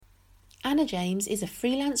Anna James is a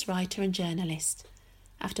freelance writer and journalist.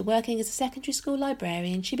 After working as a secondary school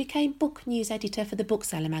librarian, she became book news editor for the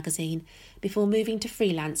Bookseller magazine before moving to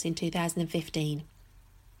freelance in 2015.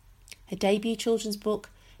 Her debut children's book,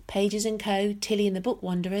 Pages & Co. Tilly and the Book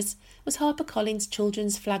Wanderers, was HarperCollins'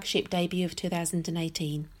 children's flagship debut of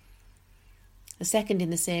 2018. The second in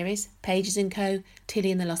the series, Pages & Co.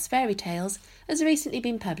 Tilly and the Lost Fairy Tales, has recently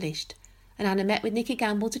been published, and Anna met with Nikki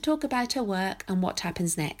Gamble to talk about her work and what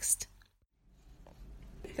happens next.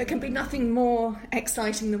 There can be nothing more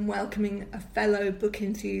exciting than welcoming a fellow book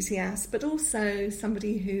enthusiast, but also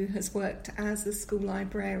somebody who has worked as a school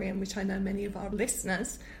librarian, which I know many of our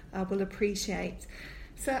listeners will appreciate.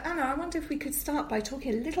 So, Anna, I wonder if we could start by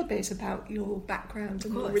talking a little bit about your background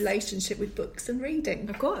and your relationship with books and reading.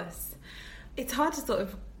 Of course. It's hard to sort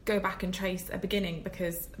of go back and trace a beginning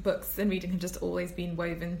because books and reading have just always been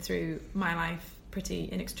woven through my life pretty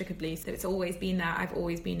inextricably. So it's always been there. I've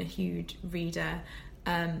always been a huge reader.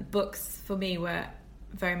 Books for me were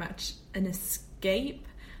very much an escape.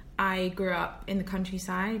 I grew up in the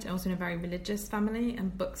countryside, also in a very religious family,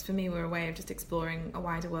 and books for me were a way of just exploring a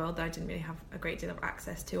wider world that I didn't really have a great deal of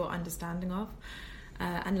access to or understanding of.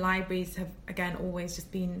 And libraries have, again, always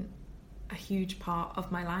just been a huge part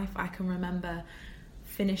of my life. I can remember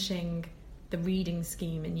finishing the reading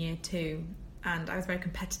scheme in year 2, and I was very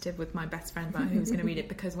competitive with my best friend about who was going to read it,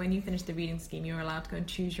 because when you finish the reading scheme, you're allowed to go and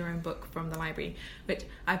choose your own book from the library, which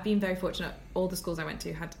I've been very fortunate. All the schools I went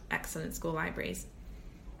to had excellent school libraries.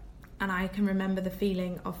 And I can remember the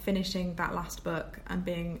feeling of finishing that last book and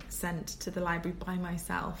being sent to the library by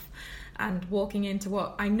myself and walking into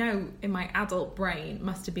what I know in my adult brain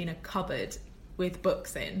must have been a cupboard with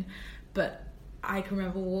books in. But I can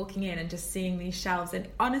remember walking in and just seeing these shelves, and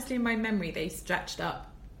honestly in my memory they stretched up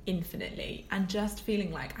infinitely, and just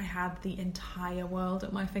feeling like I had the entire world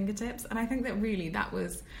at my fingertips. And I think that really that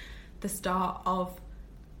was the start of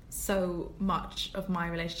so much of my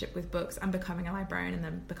relationship with books and becoming a librarian and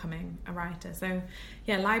then becoming a writer. So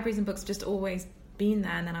yeah, libraries and books have just always been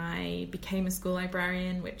there. And then I became a school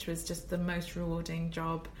librarian, which was just the most rewarding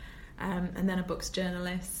job, and then a books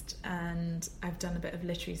journalist, and I've done a bit of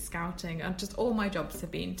literary scouting, and just all my jobs have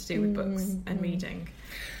been to do with books and reading.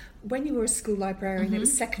 When you were a school librarian, it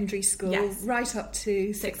was secondary school, yes, right up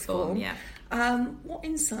to sixth form. Yeah. What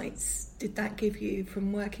insights did that give you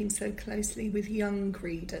from working so closely with young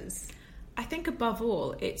readers? I think above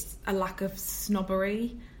all, it's a lack of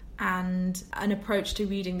snobbery and an approach to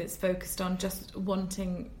reading that's focused on just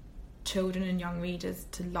wanting children and young readers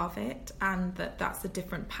to love it, and that's a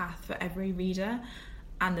different path for every reader,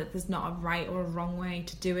 and that there's not a right or a wrong way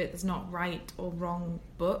to do it. There's not right or wrong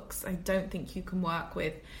books. I don't think you can work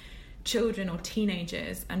with children or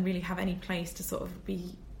teenagers and really have any place to sort of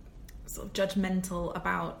be sort of judgmental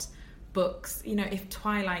about books. You know, if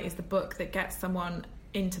Twilight is the book that gets someone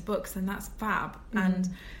into books, then that's fab, and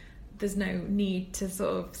there's no need to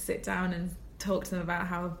sort of sit down and talk to them about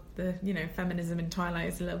how the, you know, feminism in Twilight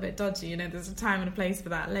is a little bit dodgy. You know, there's a time and a place for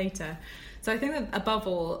that later. So I think that above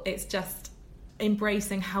all, it's just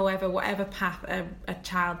embracing whatever path a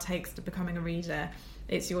child takes to becoming a reader.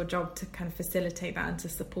 It's your job to kind of facilitate that and to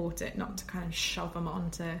support it, not to kind of shove them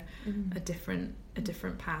onto a different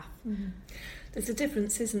path. There's a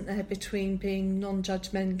difference, isn't there, between being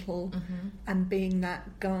non-judgmental and being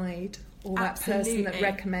that guide or that person that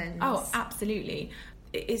recommends. Oh, absolutely.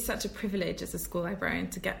 It is such a privilege as a school librarian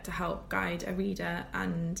to get to help guide a reader,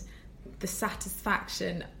 and the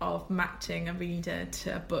satisfaction of matching a reader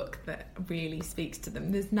to a book that really speaks to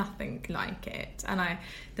them. There's nothing like it. And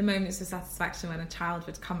the moments of satisfaction when a child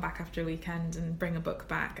would come back after a weekend and bring a book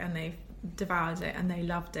back and they've devoured it and they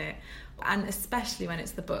loved it, and especially when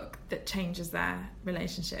it's the book that changes their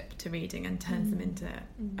relationship to reading and turns them into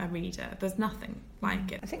a reader. There's nothing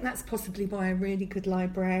like it. I think that's possibly why a really good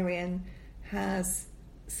librarian has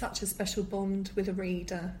such a special bond with a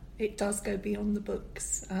reader. It does go beyond the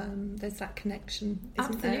books. There's that connection,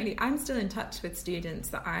 isn't Absolutely. there? I'm still in touch with students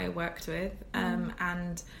that I worked with,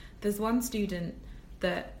 and there's one student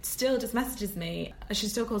that still just messages me. She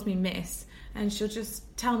still calls me Miss, and she'll just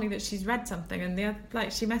tell me that she's read something. And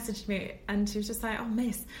she messaged me, and she was just like, "Oh,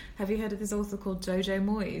 Miss, have you heard of this author called Jojo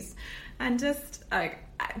Moyes?" And just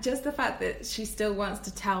the fact that she still wants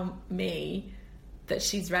to tell me that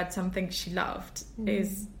she's read something she loved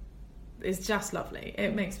is just lovely.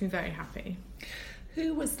 It makes me very happy.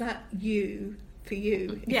 Who was that for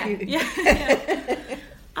you? Yeah.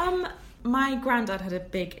 My granddad had a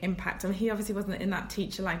big impact. I mean, he obviously wasn't in that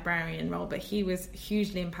teacher librarian role, but he was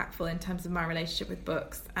hugely impactful in terms of my relationship with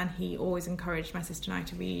books, and he always encouraged my sister and I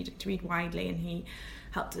to read widely, and he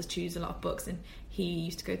helped us choose a lot of books, and he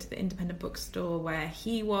used to go to the independent bookstore where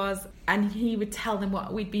he was, and he would tell them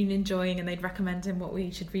what we'd been enjoying, and they'd recommend him what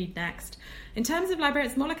we should read next. In terms of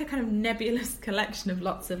librarians, it's more like a kind of nebulous collection of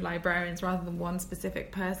lots of librarians rather than one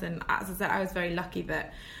specific person. As I said, I was very lucky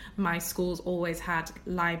that my schools always had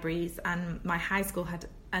libraries, and my high school had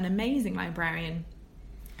an amazing librarian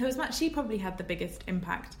she probably had the biggest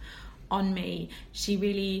impact on me.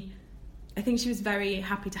 I think she was very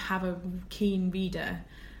happy to have a keen reader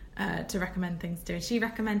to recommend things to. She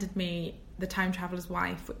recommended me The Time Traveller's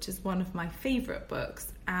Wife, which is one of my favourite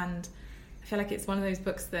books, and I feel like it's one of those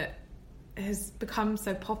books that has become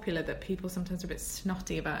so popular that people sometimes are a bit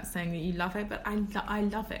snotty about saying that you love it, but I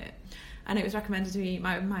love it. And it was recommended to me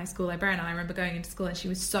by my school librarian, and I remember going into school and she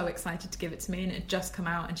was so excited to give it to me, and it had just come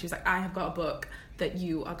out, and she was like, I have got a book that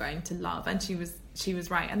you are going to love. And she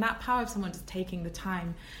was right. And that power of someone just taking the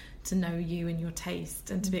time to know you and your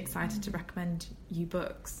taste and to be excited to recommend you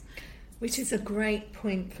books. Which is a great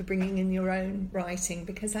point for bringing in your own writing,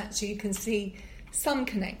 because actually you can see some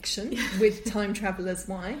connection with Time Traveller's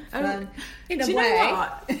Wife in a way. Know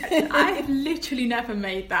what? I've literally never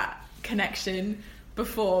made that connection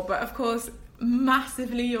before, but of course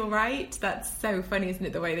massively you're right. That's so funny, isn't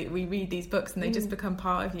it, the way that we read these books and they just become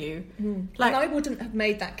part of you. Like, and I wouldn't have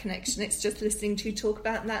made that connection. It's just listening to you talk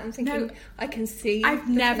about that and thinking, no, I can see I've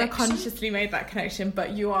never connection. Consciously made that connection,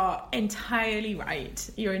 but you are entirely right.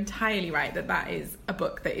 You're entirely right that is a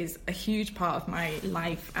book that is a huge part of my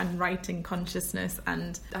life and writing consciousness,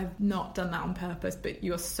 and I've not done that on purpose, but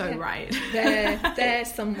you're so right. They're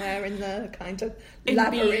somewhere in the kind of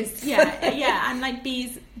labyrinth. And like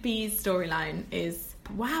Bee's storyline is,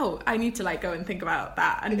 wow, I need to like go and think about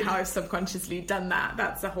that and how I've subconsciously done that.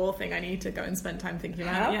 That's the whole thing I need to go and spend time thinking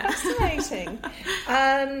about. How fascinating.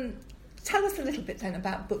 Tell us a little bit then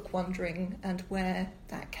about book wandering and where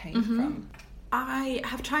that came from. I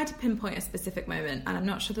have tried to pinpoint a specific moment, and I'm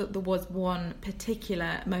not sure that there was one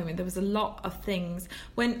particular moment. There was a lot of things.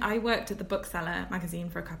 When I worked at the Bookseller magazine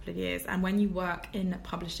for a couple of years, and when you work in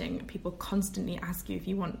publishing, people constantly ask you if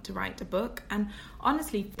you want to write a book. And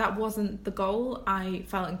honestly, that wasn't the goal. I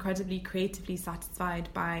felt incredibly creatively satisfied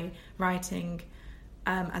by writing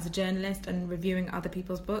as a journalist and reviewing other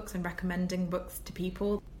people's books and recommending books to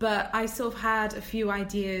people. But I sort of had a few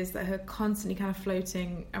ideas that are constantly kind of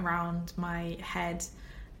floating around my head.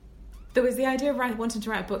 There was the idea of wanting to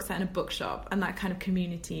write a book set in a bookshop and that kind of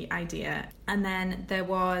community idea. And then there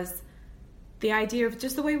was the idea of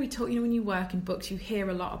just the way we talk. You know, when you work in books, you hear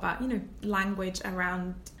a lot about, language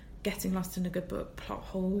around getting lost in a good book, plot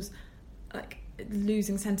holes, like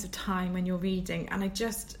losing sense of time when you're reading. And I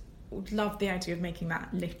just love the idea of making that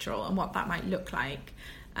literal and what that might look like.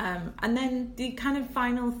 And then the kind of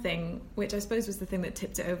final thing, which I suppose was the thing that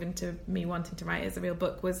tipped it over into me wanting to write as a real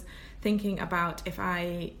book, was thinking about if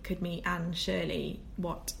I could meet Anne Shirley,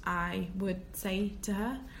 what I would say to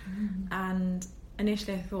her. And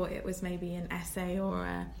initially I thought it was maybe an essay or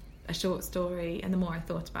a short story, and the more I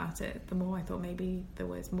thought about it, the more I thought maybe there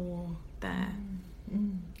was more there.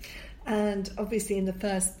 And obviously in the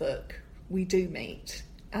first book we do meet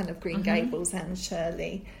Anne of Green Gables, Anne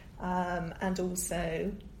Shirley, and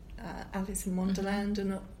also Alice in Wonderland.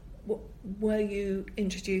 And were you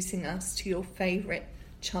introducing us to your favourite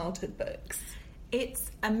childhood books?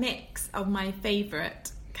 It's a mix of my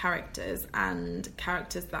favourite characters and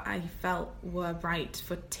characters that I felt were right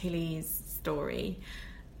for Tilly's story.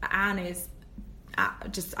 Anne is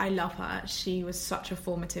I love her. She was such a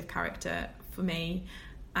formative character for me,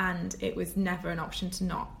 and it was never an option to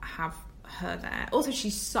not have her there. Also,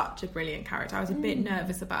 she's such a brilliant character. I was a bit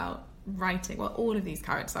nervous about writing, well, all of these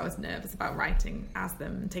characters I was nervous about writing as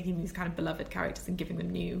them and taking these kind of beloved characters and giving them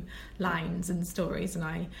new lines and stories, and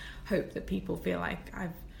I hope that people feel like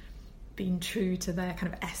I've been true to their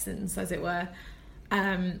kind of essence, as it were.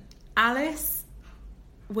 Alice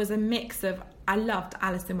was a mix of, I loved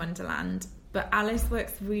Alice in Wonderland, but Alice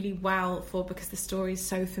works really well because the story is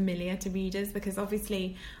so familiar to readers, because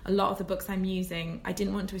obviously a lot of the books I'm using, I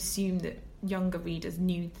didn't want to assume that younger readers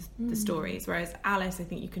knew the stories, whereas Alice, I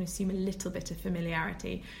think you can assume a little bit of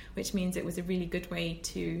familiarity, which means it was a really good way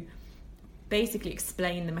to basically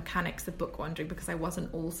explain the mechanics of book wandering, because I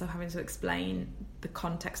wasn't also having to explain the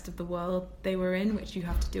context of the world they were in, which you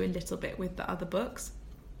have to do a little bit with the other books.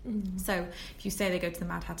 So if you say they go to the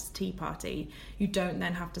Mad Hatter's tea party, you don't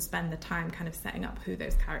then have to spend the time kind of setting up who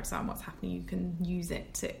those characters are and what's happening. You can use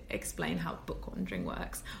it to explain how book wandering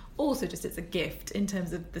works. Also, just it's a gift in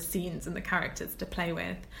terms of the scenes and the characters to play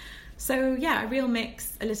with. So yeah, a real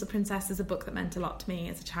mix. A Little Princess is a book that meant a lot to me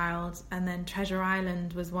as a child, and then Treasure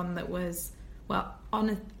Island was one that was, well,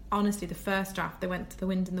 honestly, the first draft, they went to The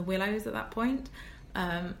Wind in the Willows at that point,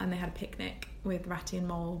 and they had a picnic with Ratty and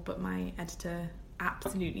Mole, but my editor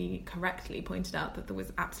absolutely correctly pointed out that there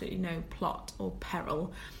was absolutely no plot or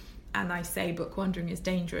peril. And I say book wandering is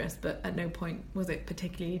dangerous, but at no point was it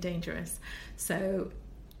particularly dangerous. So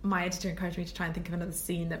my editor encouraged me to try and think of another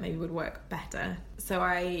scene that maybe would work better. So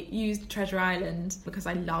I used Treasure Island because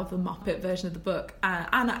I love the Muppet version of the book,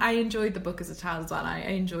 and I enjoyed the book as a child as well. I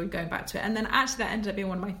enjoyed going back to it, and then actually that ended up being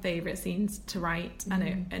one of my favourite scenes to write, and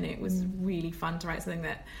it was really fun to write something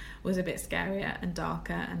that was a bit scarier and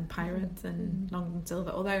darker and pirates and Long and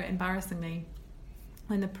Silver. Although embarrassingly,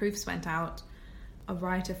 when the proofs went out, a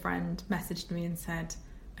writer friend messaged me and said,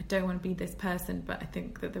 I don't want to be this person, but I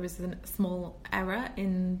think that there was a small error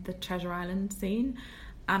in the Treasure Island scene.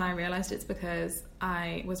 And I realised it's because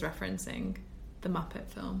I was referencing the Muppet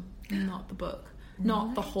film, not the book.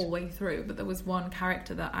 Not the whole way through, but there was one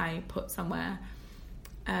character that I put somewhere,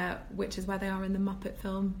 which is where they are in the Muppet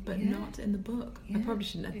film, but not in the book. I probably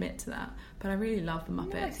shouldn't admit to that, but I really love the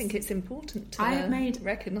Muppets. No, I think it's important to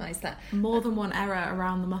recognise that. More than one error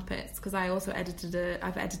around the Muppets, because I also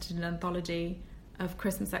I've edited an anthology of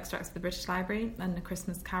Christmas extracts for the British Library, and A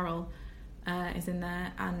Christmas Carol is in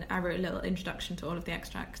there, and I wrote a little introduction to all of the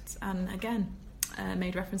extracts, and again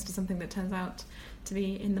made reference to something that turns out to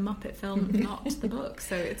be in the Muppet film, not the book.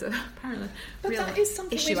 So it's apparently a real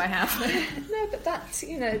issue I have. No, but that's,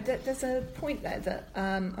 there's a point there that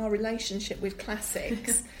our relationship with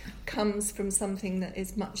classics comes from something that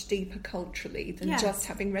is much deeper culturally than just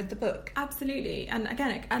having read the book. Absolutely. And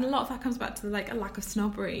again, and a lot of that comes back to a lack of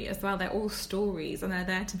snobbery as well. They're all stories and they're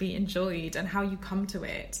there to be enjoyed, and how you come to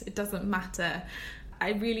it doesn't matter.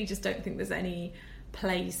 I really just don't think there's any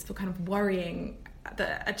place for kind of worrying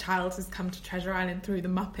that a child has come to Treasure Island through the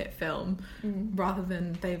Muppet film rather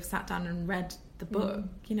than they've sat down and read the book.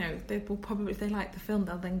 They will probably, if they like the film,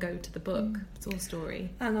 they'll then go to the book. It's all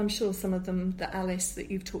story. And I'm sure some of them, the Alice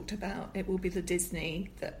that you've talked about, it will be the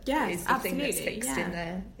Disney that is the thing that's fixed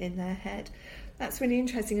in their head. That's really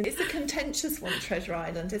interesting. And it's a contentious one, Treasure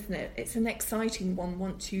Island, isn't it? It's an exciting one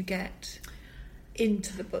once you get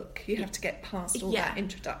into the book. You have to get past all that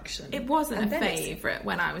introduction. It wasn't a favourite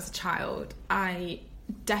when I was a child. I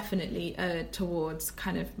definitely towards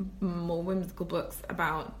kind of more whimsical books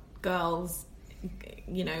about girls,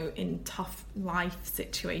 in tough life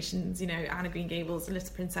situations. Anna Green Gables, A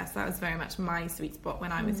Little Princess, that was very much my sweet spot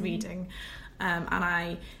when I was reading, and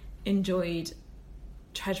I enjoyed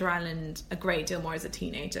Treasure Island a great deal more as a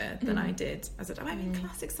teenager than I did as a... I mean,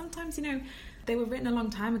 classics sometimes, they were written a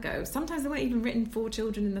long time ago. Sometimes they weren't even written for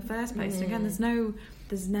children in the first place. And again,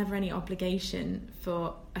 there's never any obligation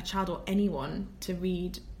for a child or anyone to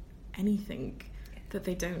read anything that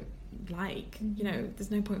they don't like.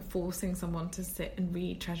 There's no point forcing someone to sit and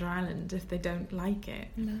read Treasure Island if they don't like it.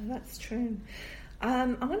 No, that's true. I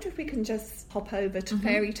wonder if we can just hop over to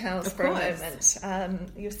fairy tales for a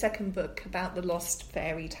moment. Your second book about the lost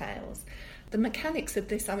fairy tales. The mechanics of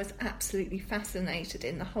this, I was absolutely fascinated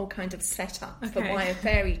in, the whole kind of setup for why a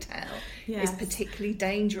fairy tale is particularly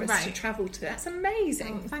dangerous to travel to. That's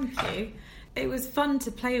amazing. Oh, thank you. It was fun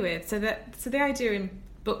to play with. So the idea in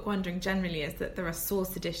book wandering generally is that there are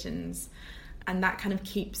source editions, and that kind of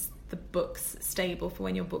keeps the books stable for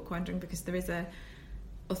when you're book wandering, because there is a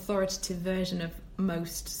authoritative version of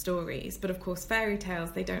most stories. But of course, fairy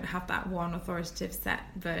tales, they don't have that one authoritative set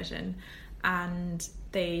version, and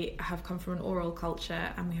they have come from an oral culture,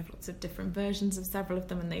 and we have lots of different versions of several of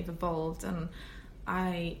them, and they've evolved. And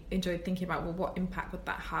I enjoyed thinking about, what impact would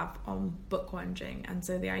that have on book wandering? And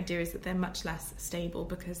so the idea is that they're much less stable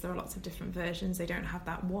because there are lots of different versions. They don't have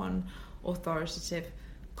that one authoritative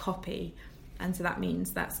copy. And so that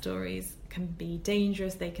means that stories can be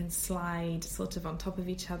dangerous, they can slide sort of on top of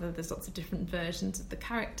each other. There's lots of different versions of the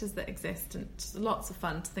characters that exist, and just lots of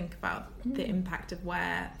fun to think about the impact of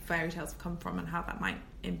where fairy tales have come from and how that might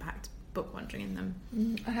impact book wandering in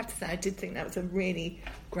them. I have to say, I did think that was a really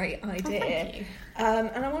great idea. Thank you.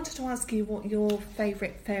 And I wanted to ask you what your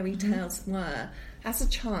favourite fairy tales were as a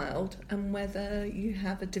child, and whether you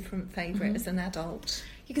have a different favourite as an adult.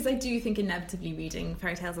 Because I do think inevitably reading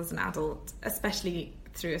fairy tales as an adult, especially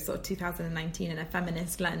through a sort of 2019 and a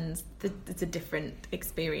feminist lens, it's a different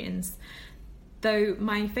experience. Though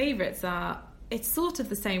my favourites are, it's sort of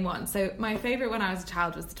the same one. So my favourite when I was a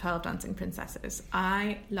child was The 12 Dancing Princesses.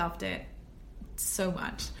 I loved it so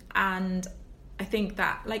much. And I think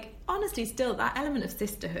that, honestly, still, that element of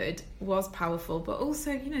sisterhood was powerful, but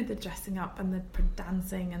also, the dressing up and the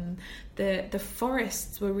dancing, and the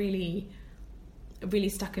forests were really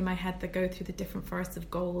stuck in my head. That go through the different forests of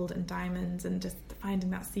gold and diamonds, and just finding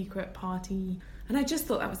that secret party. And I just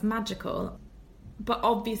thought that was magical. But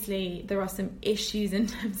obviously there are some issues in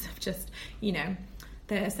terms of just,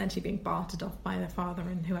 they're essentially being bartered off by their father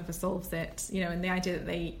and whoever solves it, you know, and the idea that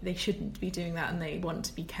they shouldn't be doing that and they want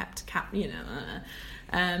to be kept, you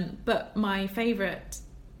know. But my favourite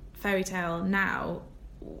fairy tale now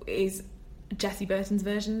is Jessie Burton's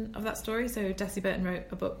version of that story. So Jessie Burton wrote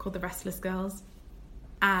a book called The Restless Girls,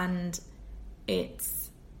 and it's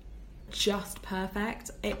just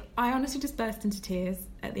perfect. I honestly just burst into tears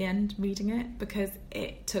at the end reading it, because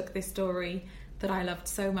it took this story that I loved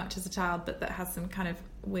so much as a child, but that has some kind of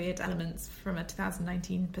weird elements from a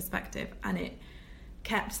 2019 perspective, and it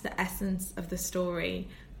kept the essence of the story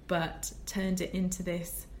but turned it into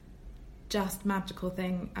this just magical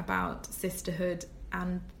thing about sisterhood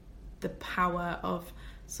and the power of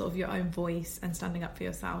sort of your own voice and standing up for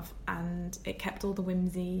yourself. And it kept all the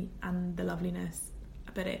whimsy and the loveliness,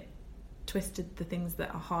 but it twisted the things that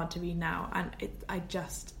are hard to read now, and I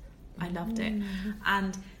loved it.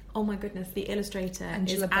 And oh my goodness, the illustrator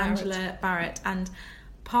is Angela Barrett. And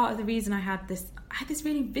part of the reason I had this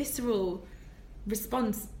really visceral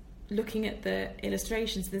response looking at the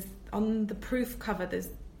illustrations. There's on the proof cover, there's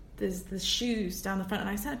the shoes down the front, and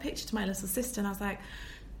I sent a picture to my little sister, and I was like,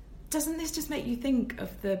 doesn't this just make you think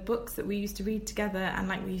of the books that we used to read together, and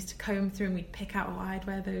like we used to comb through and we'd pick out, oh, I'd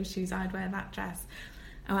wear those shoes, I'd wear that dress.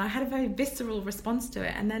 And I had a very visceral response to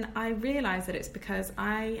it, and then I realised that it's because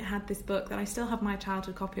I had this book that I still have my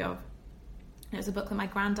childhood copy of. It was a book that my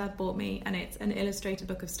granddad bought me, and it's an illustrated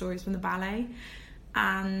book of stories from the ballet,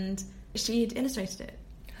 and she had illustrated it.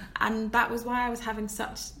 And that was why I was having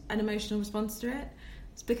such an emotional response to it.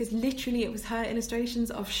 It's because literally it was her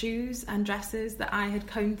illustrations of shoes and dresses that I had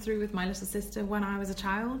combed through with my little sister when I was a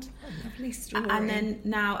child. Oh, lovely story. And then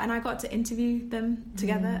now, and I got to interview them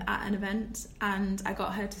together at an event, and I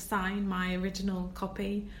got her to sign my original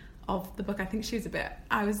copy of the book. I think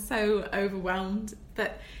I was so overwhelmed,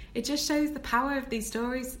 but it just shows the power of these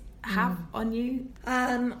stories have on you.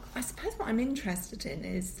 I suppose what I'm interested in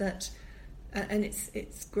is that, and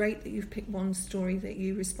it's great that you've picked one story that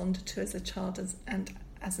you responded to as a child and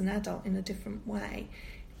as an adult in a different way.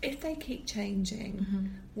 If they keep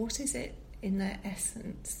changing, what is it in their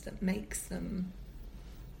essence that makes them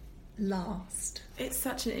last? It's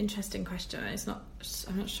such an interesting question.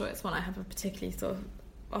 I'm not sure it's one I have a particularly sort of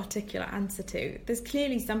articulate answer to. There's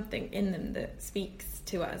clearly something in them that speaks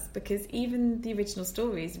to us, because even the original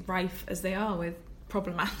stories, rife as they are with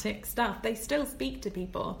problematic stuff, they still speak to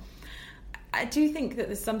people. I do think that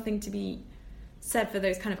there's something to be said for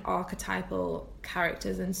those kind of archetypal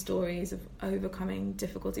characters and stories of overcoming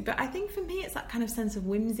difficulty. But I think for me it's that kind of sense of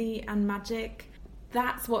whimsy and magic.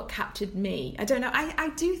 That's what captured me. I don't know. I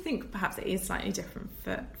do think perhaps it is slightly different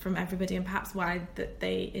from everybody, and perhaps why that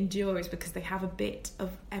they endure is because they have a bit of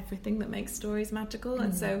everything that makes stories magical.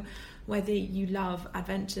 And so whether you love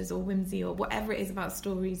adventures or whimsy or whatever it is about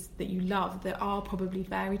stories that you love, there are probably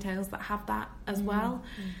fairy tales that have that as well.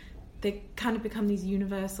 They kind of become these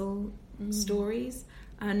universal stories,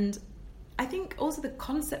 and I think also the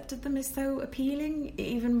concept of them is so appealing,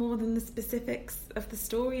 even more than the specifics of the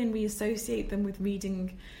story, and we associate them with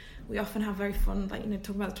reading. We often have very fun,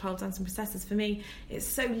 talking about the 12 Dancing Princesses. For me, it's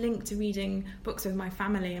so linked to reading books with my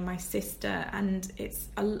family and my sister, and it's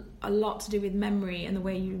a lot to do with memory and the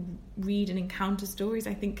way you read and encounter stories.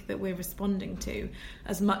 I think that we're responding to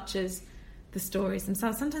as much as the stories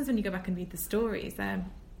themselves. Sometimes when you go back and read the stories, they're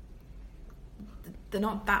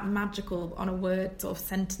not that magical on a word sort of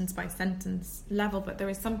sentence by sentence level, but there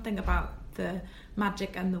is something about the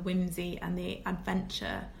magic and the whimsy and the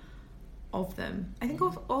adventure of them. I think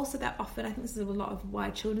also that often, I think this is a lot of why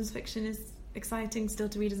children's fiction is exciting still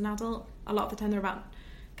to read as an adult. A lot of the time they're about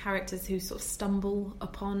characters who sort of stumble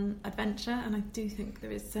upon adventure, and I do think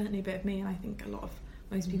there is certainly a bit of me, and I think a lot of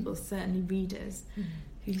most people, certainly readers,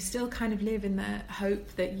 who still kind of live in the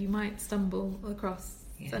hope that you might stumble across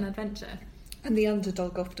an adventure. And the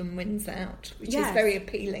underdog often wins out, which is very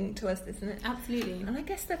appealing to us, isn't it? Absolutely. And I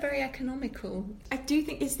guess they're very economical. I do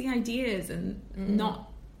think it's the ideas and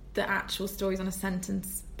not the actual stories on a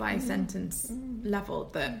sentence by sentence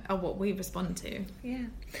level that are what we respond to. Yeah.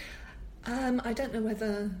 I don't know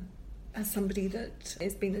whether, as somebody that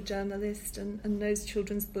has been a journalist and knows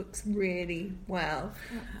children's books really well,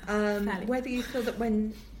 whether you feel that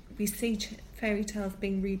when we see fairy tales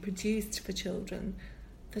being reproduced for children,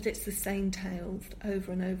 that it's the same tales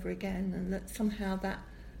over and over again, and that somehow that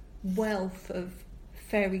wealth of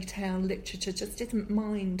fairy tale literature just isn't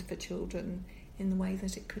mined for children in the way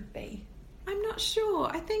that it could be. I'm not sure.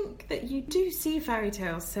 I think that you do see fairy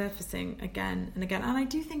tales surfacing again and again, and I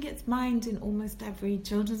do think it's mined in almost every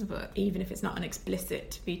children's book, even if it's not an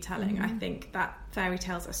explicit retelling. I think that fairy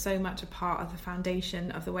tales are so much a part of the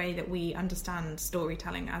foundation of the way that we understand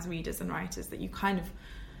storytelling as readers and writers that you kind of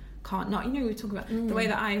can't not. You know, we were talking about the way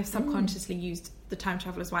that I have subconsciously used The Time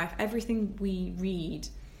Traveller's Wife. Everything we read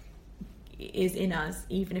is in us,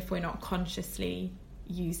 even if we're not consciously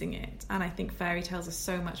using it. And I think fairy tales are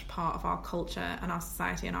so much part of our culture and our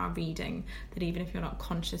society and our reading that even if you're not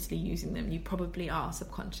consciously using them, you probably are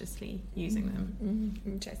subconsciously using them.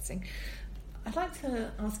 Interesting. I'd like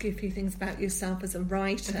to ask you a few things about yourself as a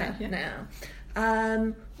writer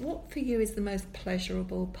now. What for you is the most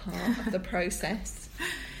pleasurable part of the process?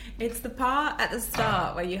 It's the part at the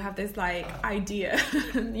start where you have this like idea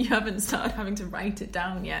and you haven't started having to write it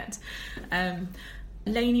down yet.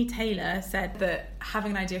 Laini Taylor said that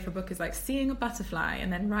having an idea for a book is like seeing a butterfly,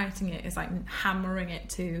 and then writing it is like hammering it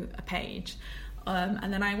to a page.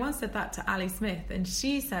 And then I once said that to Ali Smith, and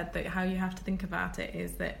she said that how you have to think about it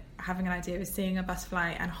is that having an idea is seeing a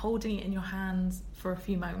butterfly and holding it in your hands for a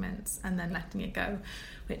few moments and then letting it go,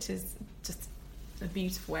 which is just a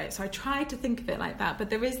beautiful way. So I tried to think of it like that, but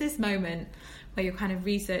there is this moment where you're kind of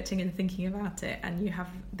researching and thinking about it, and you have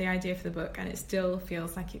the idea for the book and it still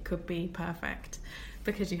feels like it could be perfect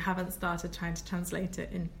because you haven't started trying to translate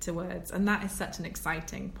it into words, and that is such an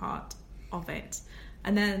exciting part of it.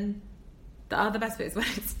 And then the other best bit is when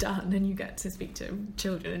it's done and you get to speak to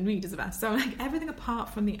children and readers about it. So like everything apart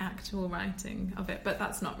from the actual writing of it, but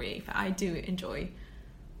that's not really fair. I do enjoy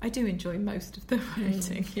most of the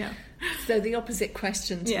writing, So the opposite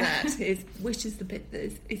question to that is, which is the bit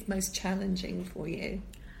that is most challenging for you?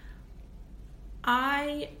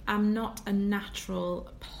 I am not a natural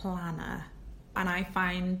planner, and I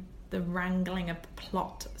find the wrangling of the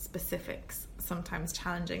plot specifics sometimes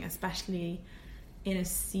challenging, especially in a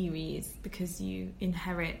series, because you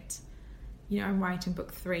inherit, I'm writing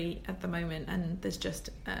book 3 at the moment, and there's just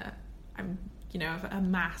I've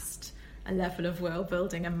amassed a level of world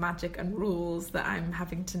building and magic and rules that I'm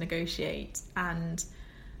having to negotiate, and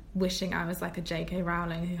wishing I was like a J.K.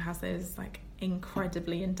 Rowling who has those like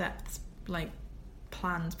incredibly in-depth like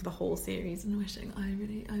plans for the whole series, and wishing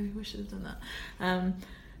I wish I'd have done that.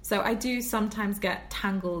 So I do sometimes get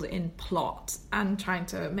tangled in plot and trying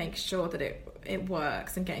to make sure that it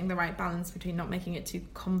works, and getting the right balance between not making it too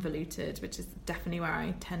convoluted, which is definitely where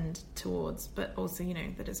I tend towards, but also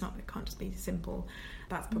that it can't just be simple.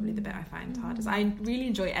 That's probably the bit I find hardest. I really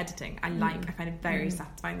enjoy editing. I find it very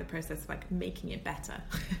satisfying, the process of like making it better.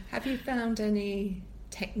 Have you found any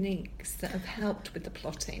techniques that have helped with the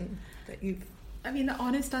plotting that you've... I mean, the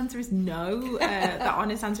honest answer is no. The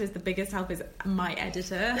honest answer is the biggest help is my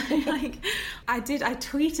editor. I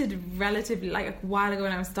tweeted relatively like a while ago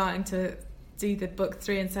when I was starting to do the book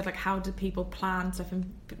 3 and said like, how do people plan stuff?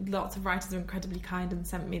 And lots of writers are incredibly kind and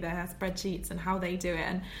sent me their spreadsheets and how they do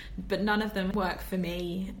it, but none of them work for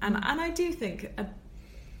me. And I do think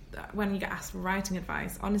when you get asked for writing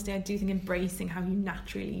advice, honestly, I do think embracing how you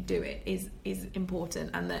naturally do it is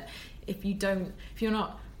important, and that if you're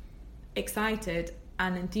not excited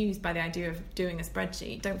and enthused by the idea of doing a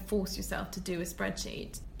spreadsheet, don't force yourself to do a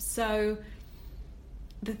spreadsheet. So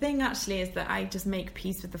the thing actually is that I just make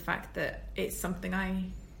peace with the fact that it's something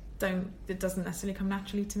it doesn't necessarily come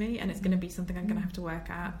naturally to me, and it's going to be something I'm going to have to work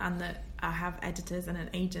at, and that I have editors and an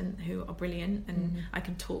agent who are brilliant, and I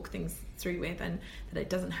can talk things through with, and that it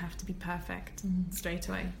doesn't have to be perfect straight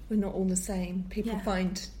away. We're not all the same. People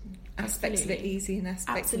find aspects of it easy and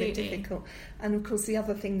aspects of it difficult. And of course the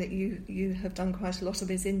other thing that you have done quite a lot of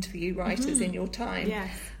is interview writers in your time.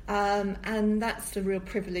 Yes. And that's a real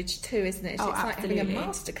privilege too, isn't it? Oh, it's like absolutely. having a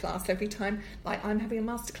masterclass every time. Like I'm having a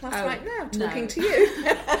masterclass right now talking to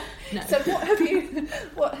you. No. So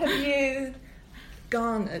what have you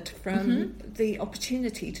garnered from the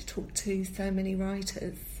opportunity to talk to so many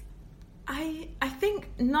writers? I think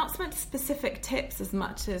not so much specific tips as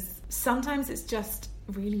much as sometimes it's just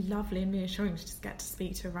really lovely and reassuring to just get to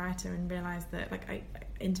speak to a writer and realise that, like, I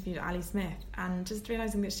interviewed Ali Smith, and just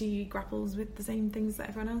realising that she grapples with the same things that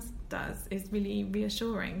everyone else does is really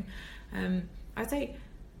reassuring. I'd say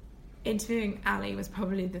interviewing Ali was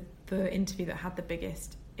probably the interview that had the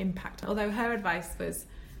biggest impact, although her advice was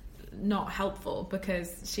not helpful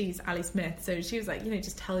because she's Ali Smith, so she was like,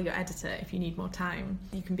 just tell your editor if you need more time,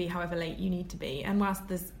 you can be however late you need to be. And whilst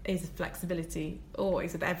there is flexibility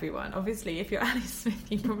always with everyone, obviously if you're Ali Smith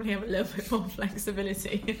you probably have a little bit more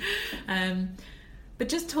flexibility, But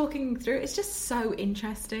just talking through it's just so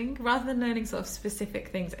interesting. Rather than learning sort of specific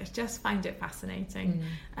things, I just find it fascinating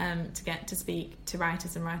to get to speak to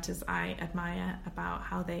writers and writers I admire about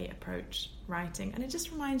how they approach writing. And it just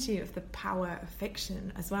reminds you of the power of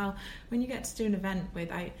fiction as well. When you get to do an event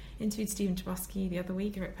I interviewed Stephen Chbosky the other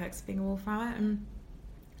week at Perks of Being a Wallflower, and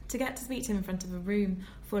to get to speak to him in front of a room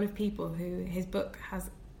full of people who his book has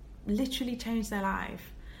literally changed their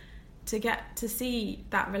life, to get to see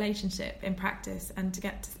that relationship in practice and to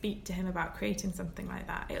get to speak to him about creating something like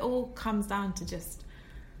that, it all comes down to just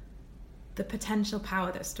the potential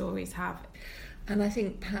power that stories have. And I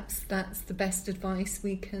think perhaps that's the best advice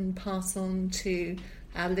we can pass on to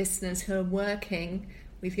our listeners who are working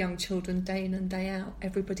with young children day in and day out.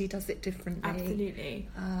 Everybody does it differently. Absolutely.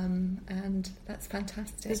 And that's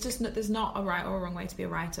fantastic. There's not a right or a wrong way to be a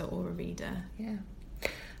writer or a reader. Yeah.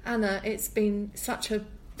 Anna, it's been such a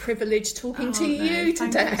privilege talking to you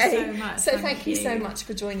today. Thank you so much. So thank you so much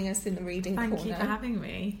for joining us in the Reading Corner. Thank you for having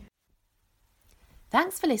me.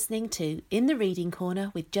 Thanks for listening to In the Reading Corner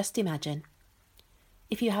with Just Imagine.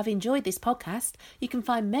 If you have enjoyed this podcast, you can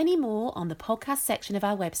find many more on the podcast section of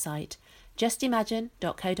our website,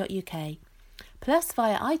 justimagine.co.uk, plus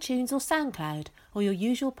via iTunes or SoundCloud or your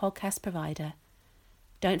usual podcast provider.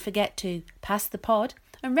 Don't forget to pass the pod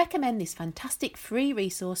and recommend this fantastic free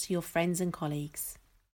resource to your friends and colleagues.